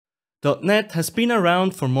.NET has been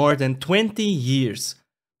around for more than 20 years,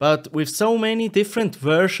 but with so many different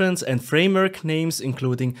versions and framework names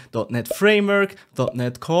including .NET Framework,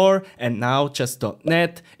 .NET Core and now just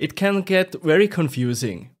 .NET, it can get very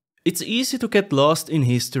confusing. It's easy to get lost in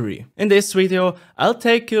history. In this video, I'll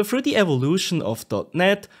take you through the evolution of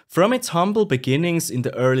 .NET from its humble beginnings in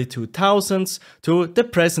the early 2000s to the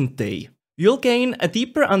present day. You'll gain a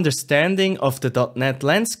deeper understanding of the .NET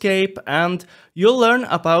landscape and you'll learn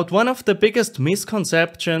about one of the biggest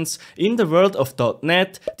misconceptions in the world of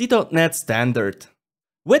 .NET, the .NET standard.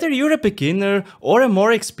 Whether you're a beginner or a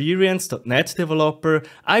more experienced .NET developer,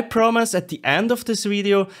 I promise at the end of this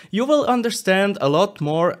video you will understand a lot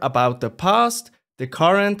more about the past, the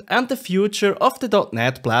current and the future of the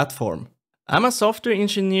 .NET platform. I'm a software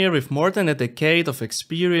engineer with more than a decade of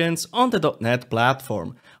experience on the .NET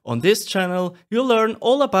platform. On this channel, you'll learn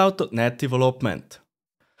all about .NET development.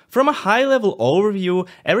 From a high-level overview,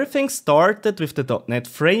 everything started with the .NET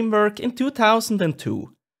Framework in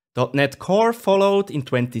 2002. .NET Core followed in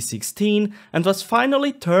 2016 and was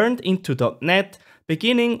finally turned into .NET,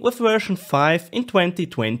 beginning with version 5 in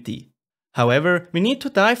 2020. However, we need to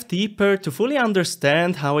dive deeper to fully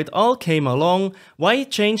understand how it all came along, why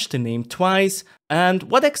it changed the name twice, and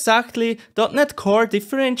what exactly .NET Core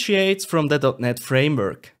differentiates from the .NET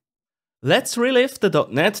Framework. Let's relive the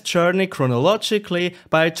 .NET journey chronologically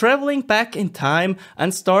by traveling back in time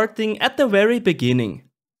and starting at the very beginning.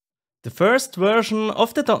 The first version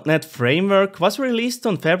of the .NET Framework was released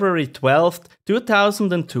on February 12,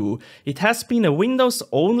 2002. It has been a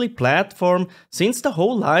Windows-only platform since the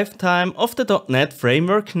whole lifetime of the .NET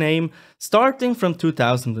Framework name, starting from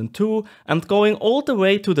 2002 and going all the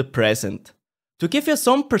way to the present. To give you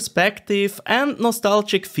some perspective and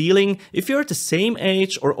nostalgic feeling, if you're the same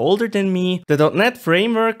age or older than me, the .NET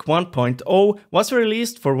Framework 1.0 was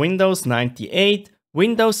released for Windows 98,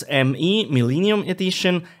 Windows ME Millennium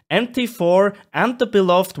Edition, NT4 and the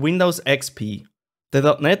beloved Windows XP.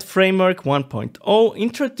 The .NET Framework 1.0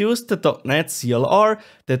 introduced the .NET CLR,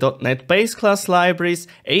 the .NET Base Class libraries,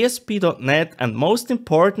 ASP.NET and most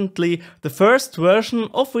importantly, the first version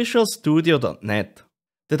of Visual Studio.NET.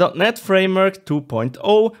 The .NET Framework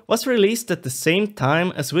 2.0 was released at the same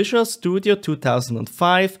time as Visual Studio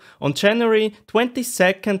 2005 on January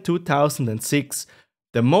 22, 2006.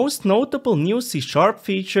 The most notable new C#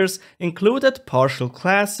 features included partial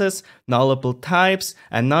classes, nullable types,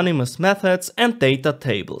 anonymous methods and data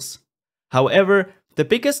tables. However, the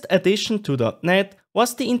biggest addition to .NET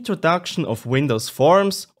was the introduction of Windows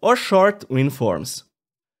Forms, or short WinForms.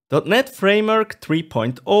 .NET Framework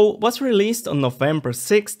 3.0 was released on November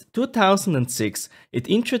 6, 2006. It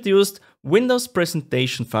introduced Windows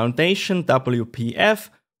Presentation Foundation (WPF),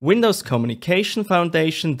 Windows Communication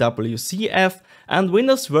Foundation (WCF), and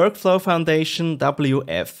Windows Workflow Foundation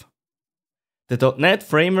 (WF). The .NET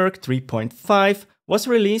Framework 3.5 was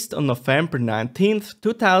released on November 19,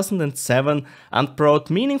 2007 and brought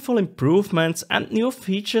meaningful improvements and new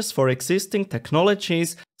features for existing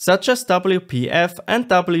technologies such as WPF and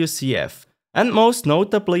WCF, and most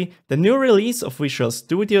notably the new release of Visual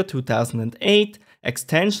Studio 2008,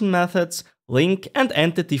 extension methods, link and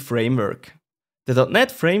entity framework. The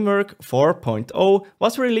 .NET Framework 4.0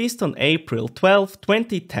 was released on April 12,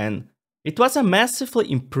 2010. It was a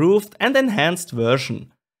massively improved and enhanced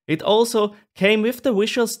version. It also came with the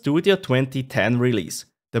Visual Studio 2010 release.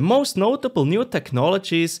 The most notable new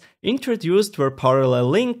technologies introduced were Parallel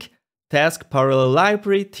Link, Task Parallel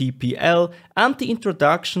Library (TPL), and the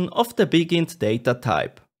introduction of the BigInt data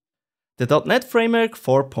type. The .NET Framework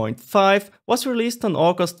 4.5 was released on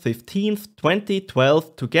August 15,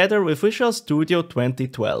 2012 together with Visual Studio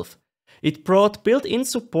 2012. It brought built-in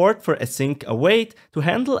support for async await to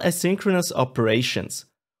handle asynchronous operations.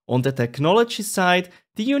 On the technology side,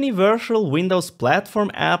 the Universal Windows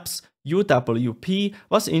Platform Apps (UWP)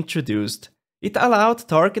 was introduced. It allowed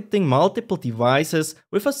targeting multiple devices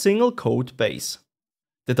with a single code base.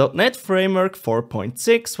 The .NET Framework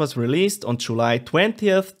 4.6 was released on July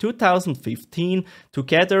 20, 2015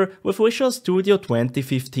 together with Visual Studio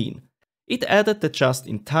 2015. It added the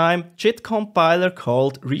just-in-time JIT compiler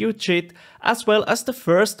called ReuJIT as well as the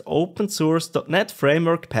first open-source .NET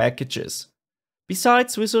Framework packages.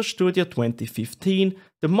 Besides Visual Studio 2015,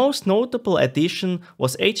 the most notable addition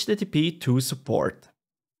was HTTP 2 support.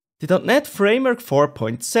 The .NET Framework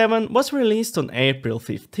 4.7 was released on April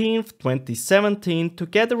 15, 2017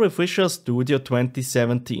 together with Visual Studio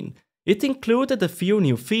 2017. It included a few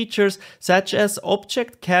new features such as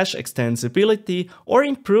Object Cache Extensibility or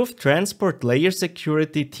improved Transport Layer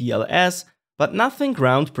Security (TLS), but nothing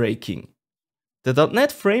groundbreaking. The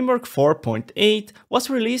 .NET Framework 4.8 was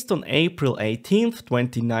released on April 18,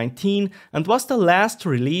 2019 and was the last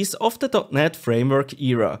release of the .NET Framework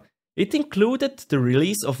era. It included the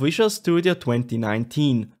release of Visual Studio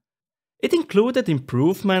 2019. It included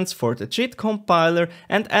improvements for the JIT compiler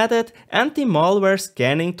and added anti-malware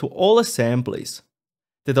scanning to all assemblies.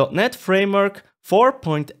 The .NET Framework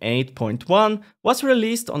 4.8.1 was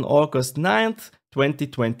released on August 9,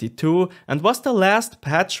 2022 and was the last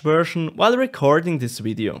patch version while recording this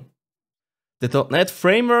video. The .NET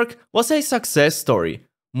Framework was a success story.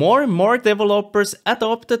 More and more developers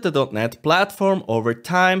adopted the .NET platform over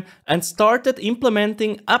time and started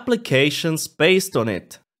implementing applications based on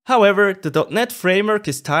it. However, the .NET Framework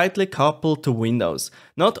is tightly coupled to Windows.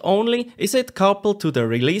 Not only is it coupled to the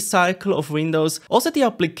release cycle of Windows, also the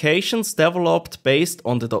applications developed based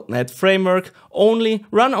on the .NET Framework only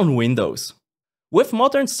run on Windows. With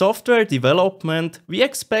modern software development, we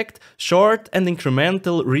expect short and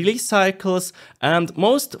incremental release cycles, and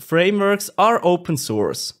most frameworks are open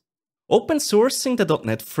source. Open sourcing the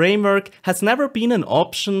 .NET Framework has never been an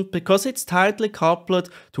option because it's tightly coupled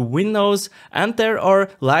to Windows and there are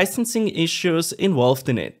licensing issues involved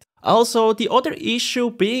in it. Also, the other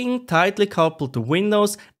issue being tightly coupled to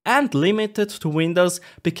Windows and limited to Windows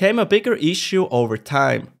became a bigger issue over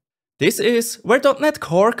time. This is where .NET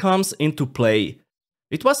Core comes into play.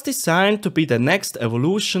 It was designed to be the next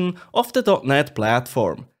evolution of the .NET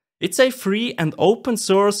platform. It's a free and open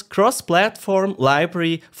source cross-platform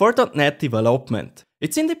library for .NET development.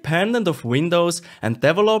 It's independent of Windows and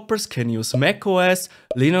developers can use macOS,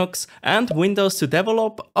 Linux and Windows to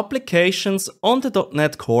develop applications on the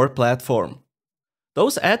 .NET Core platform.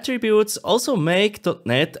 Those attributes also make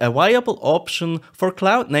 .NET a viable option for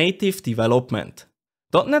cloud-native development.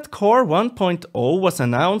 .NET Core 1.0 was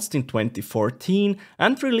announced in 2014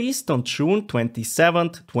 and released on June 27,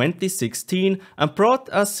 2016 and brought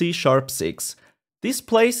us C#6. This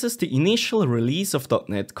places the initial release of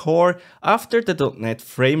 .NET Core after the .NET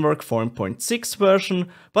Framework 4.6 version,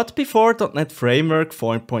 but before .NET Framework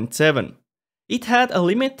 4.7. It had a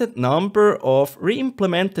limited number of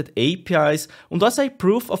re-implemented APIs and was a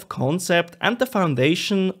proof of concept and the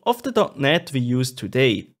foundation of the .NET we use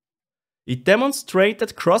today. It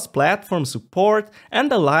demonstrated cross-platform support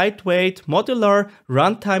and a lightweight, modular,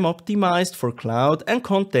 runtime optimized for cloud and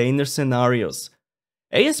container scenarios.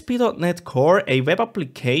 ASP.NET Core, a web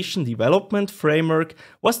application development framework,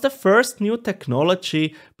 was the first new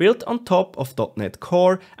technology built on top of .NET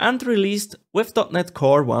Core and released with .NET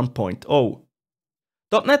Core 1.0.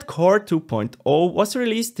 .NET Core 2.0 was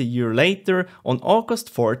released a year later on August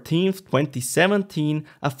 14, 2017,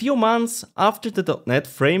 a few months after the .NET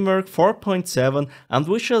Framework 4.7 and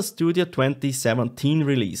Visual Studio 2017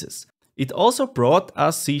 releases. It also brought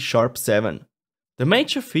us C#7. The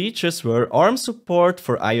major features were ARM support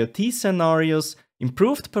for IoT scenarios,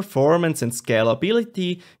 improved performance and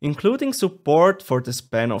scalability, including support for the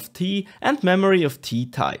span of T and memory of T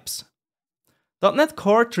types. .NET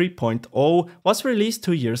Core 3.0 was released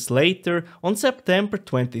 2 years later on September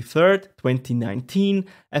 23, 2019,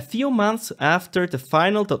 a few months after the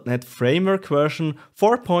final .NET Framework version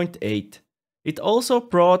 4.8. It also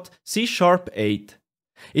brought C#8.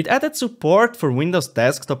 It added support for Windows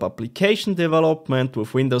desktop application development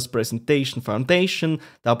with Windows Presentation Foundation,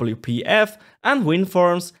 WPF, and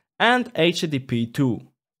WinForms, and HTTP 2.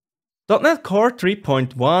 .NET Core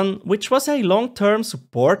 3.1, which was a long-term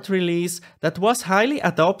support release that was highly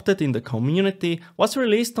adopted in the community, was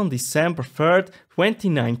released on December 3,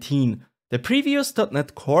 2019. The previous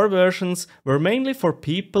 .NET Core versions were mainly for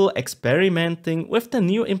people experimenting with the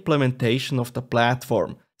new implementation of the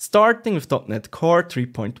platform. Starting with .NET Core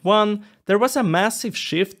 3.1, there was a massive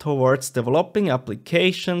shift towards developing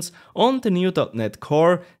applications on the new .NET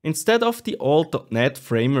Core instead of the old .NET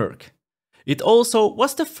Framework. It also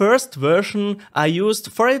was the first version I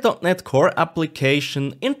used for a .NET Core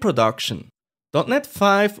application in production. .NET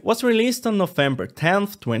 5 was released on November 10,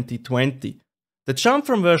 2020. The jump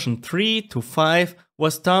from version 3 to 5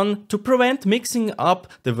 was done to prevent mixing up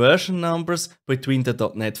the version numbers between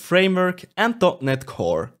the .NET Framework and .NET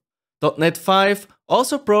Core. .NET 5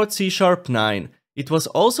 also brought C#9. It was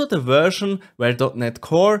also the version where .NET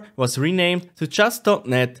Core was renamed to just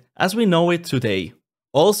 .NET as we know it today.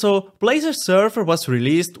 Also, Blazor Server was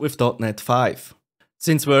released with .NET 5.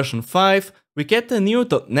 Since version 5, we get the new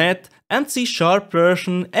 .NET and C#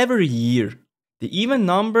 version every year. The even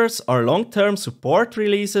numbers are long-term support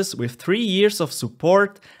releases with 3 years of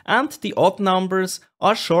support, and the odd numbers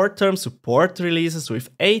are short-term support releases with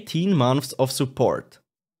 18 months of support.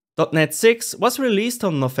 .NET 6 was released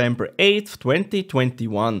on November 8,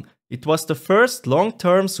 2021. It was the first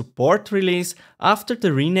long-term support release after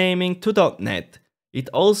the renaming to .NET. It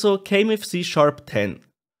also came with C# 10.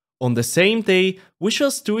 On the same day,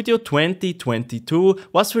 Visual Studio 2022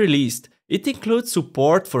 was released. It includes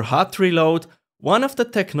support for hot reload, one of the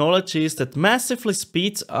technologies that massively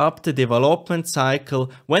speeds up the development cycle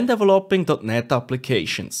when developing .NET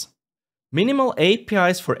applications. Minimal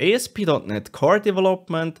APIs for ASP.NET Core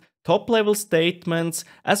development, top-level statements,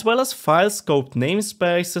 as well as file scope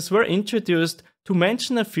namespaces were introduced, to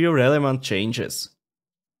mention a few relevant changes.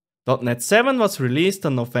 .NET 7 was released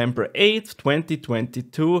on November 8,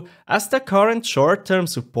 2022 as the current short-term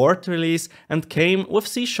support release and came with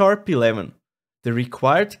C# 11. The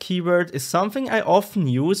required keyword is something I often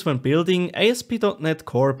use when building ASP.NET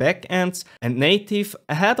Core backends, and native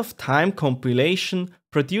ahead-of-time compilation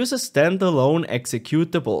produces standalone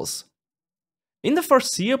executables. In the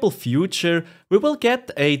foreseeable future, we will get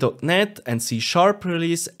a .NET and C#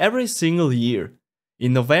 release every single year.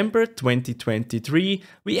 In November 2023,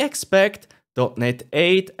 we expect .NET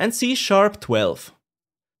 8 and C# 12.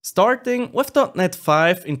 Starting with .NET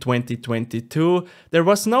 5 in 2022, there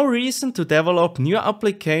was no reason to develop new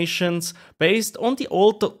applications based on the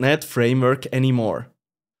old .NET framework anymore.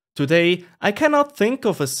 Today, I cannot think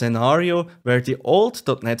of a scenario where the old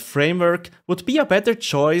 .NET framework would be a better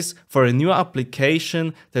choice for a new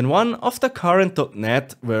application than one of the current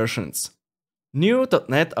 .NET versions. New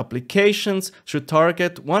 .NET applications should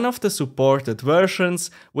target one of the supported versions,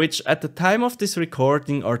 which at the time of this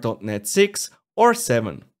recording are .NET 6 or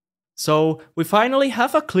 7. So we finally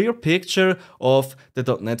have a clear picture of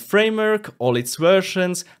the .NET framework, all its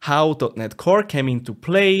versions, how .NET Core came into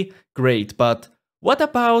play. Great, but what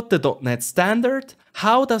about the .NET Standard?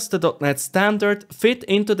 How does the .NET Standard fit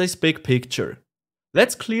into this big picture?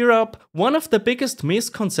 Let's clear up one of the biggest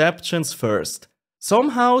misconceptions first.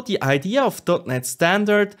 Somehow the idea of .NET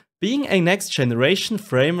Standard being a next-generation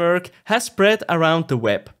framework has spread around the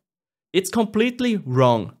web. It's completely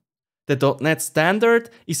wrong. The .NET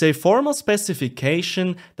Standard is a formal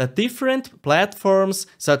specification that different platforms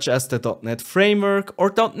such as the .NET Framework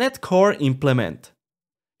or .NET Core implement.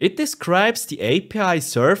 It describes the API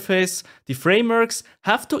surface the frameworks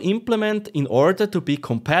have to implement in order to be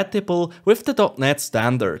compatible with the .NET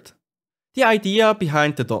Standard. The idea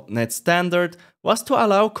behind the .NET Standard was to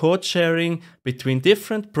allow code sharing between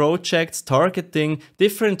different projects targeting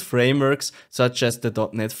different frameworks such as the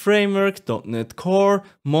 .NET Framework, .NET Core,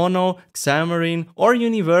 Mono, Xamarin, or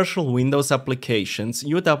Universal Windows Applications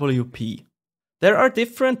 (UWP). There are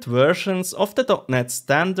different versions of the .NET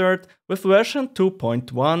Standard, with version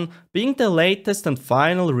 2.1 being the latest and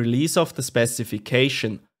final release of the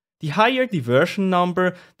specification. The higher the version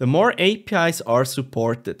number, the more APIs are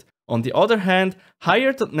supported. On the other hand,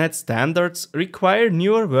 higher .NET standards require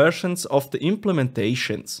newer versions of the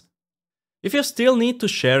implementations. If you still need to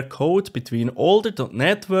share code between older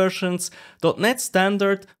 .NET versions, .NET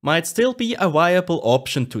Standard might still be a viable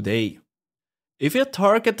option today. If you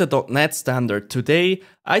target the .NET Standard today,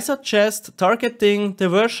 I suggest targeting the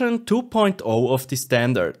version 2.0 of the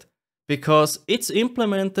standard, because it's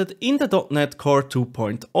implemented in the .NET Core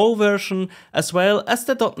 2.0 version as well as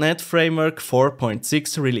the .NET Framework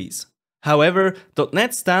 4.6 release. However,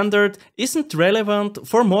 .NET Standard isn't relevant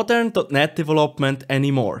for modern .NET development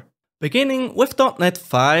anymore. Beginning with .NET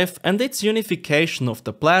 5 and its unification of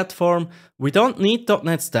the platform, we don't need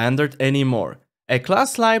 .NET Standard anymore. A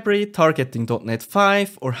class library targeting .NET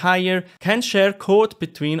 5 or higher can share code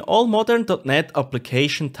between all modern .NET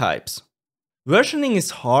application types. Versioning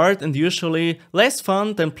is hard and usually less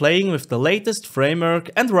fun than playing with the latest framework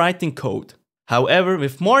and writing code. However,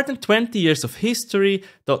 with more than 20 years of history,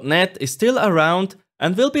 .NET is still around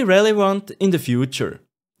and will be relevant in the future.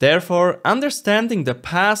 Therefore, understanding the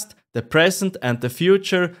past, the present and the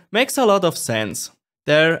future makes a lot of sense.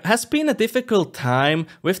 There has been a difficult time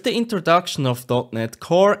with the introduction of .NET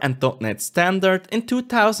Core and .NET Standard in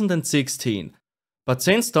 2016. But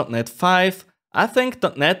since .NET 5, I think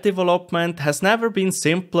 .NET development has never been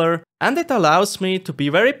simpler, and it allows me to be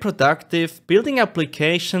very productive building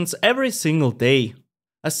applications every single day.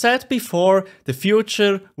 As said before, the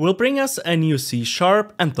future will bring us a new C#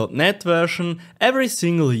 and .NET version every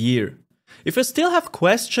single year. If you still have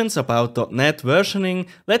questions about .NET versioning,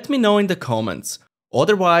 let me know in the comments.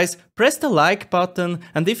 Otherwise, press the like button,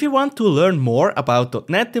 and if you want to learn more about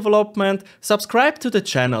 .NET development, subscribe to the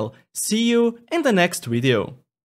channel. See you in the next video.